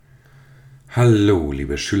Hallo,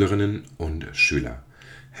 liebe Schülerinnen und Schüler.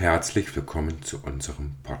 Herzlich willkommen zu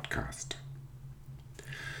unserem Podcast.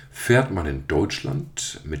 Fährt man in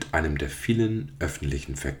Deutschland mit einem der vielen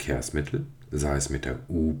öffentlichen Verkehrsmittel, sei es mit der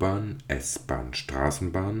U-Bahn, S-Bahn,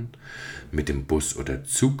 Straßenbahn, mit dem Bus oder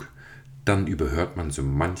Zug, dann überhört man so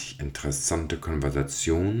manch interessante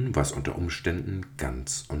Konversation, was unter Umständen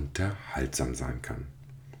ganz unterhaltsam sein kann.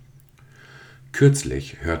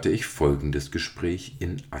 Kürzlich hörte ich folgendes Gespräch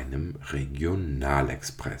in einem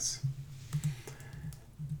Regionalexpress.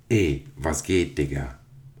 Was geht, Digga?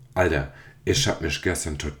 Alter, ich hab mich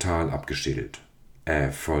gestern total abgeschädelt.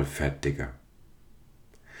 Voll fett, Digga.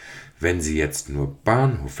 Wenn Sie jetzt nur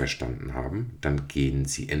Bahnhof verstanden haben, dann gehen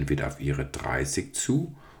Sie entweder auf Ihre 30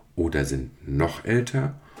 zu oder sind noch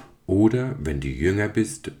älter oder, wenn du jünger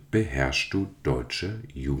bist, beherrschst du deutsche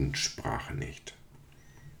Jugendsprache nicht.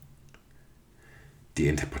 Die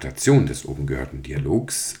Interpretation des oben gehörten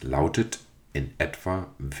Dialogs lautet in etwa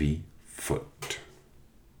wie folgt.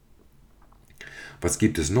 Was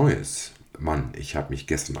gibt es Neues? Mann, ich habe mich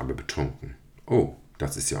gestern aber betrunken. Oh,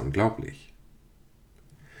 das ist ja unglaublich.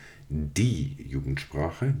 Die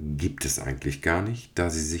Jugendsprache gibt es eigentlich gar nicht, da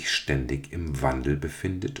sie sich ständig im Wandel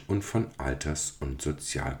befindet und von Alters- und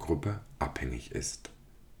Sozialgruppe abhängig ist.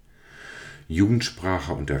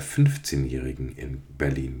 Jugendsprache unter 15-Jährigen in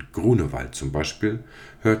Berlin-Grunewald zum Beispiel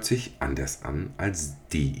hört sich anders an als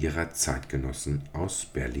die ihrer Zeitgenossen aus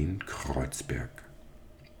Berlin-Kreuzberg.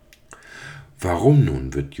 Warum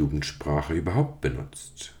nun wird Jugendsprache überhaupt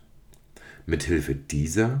benutzt? Mithilfe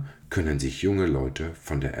dieser können sich junge Leute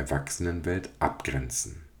von der Erwachsenenwelt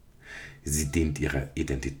abgrenzen. Sie dient ihrer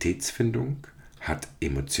Identitätsfindung, hat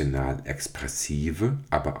emotional expressive,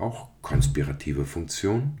 aber auch konspirative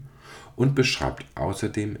Funktion und beschreibt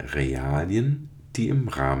außerdem Realien, die im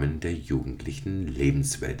Rahmen der jugendlichen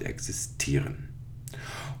Lebenswelt existieren.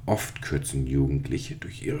 Oft kürzen Jugendliche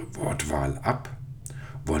durch ihre Wortwahl ab,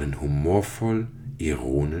 wollen humorvoll,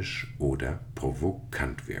 ironisch oder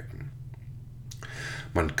provokant wirken.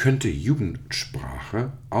 Man könnte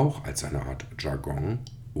Jugendsprache auch als eine Art Jargon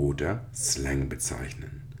oder Slang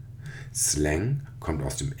bezeichnen. Slang kommt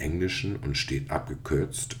aus dem Englischen und steht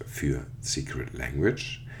abgekürzt für Secret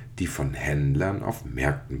Language, die von Händlern auf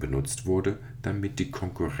Märkten benutzt wurde, damit die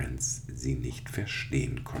Konkurrenz sie nicht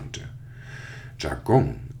verstehen konnte.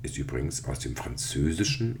 Jargon ist übrigens aus dem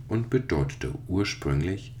Französischen und bedeutete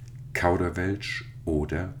ursprünglich Kauderwelsch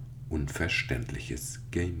oder unverständliches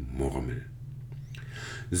Gemurmel.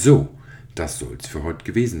 So, das soll's für heute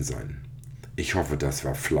gewesen sein. Ich hoffe, das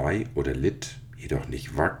war Fly oder Lit, jedoch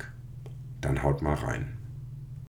nicht Wack. Dann haut mal rein.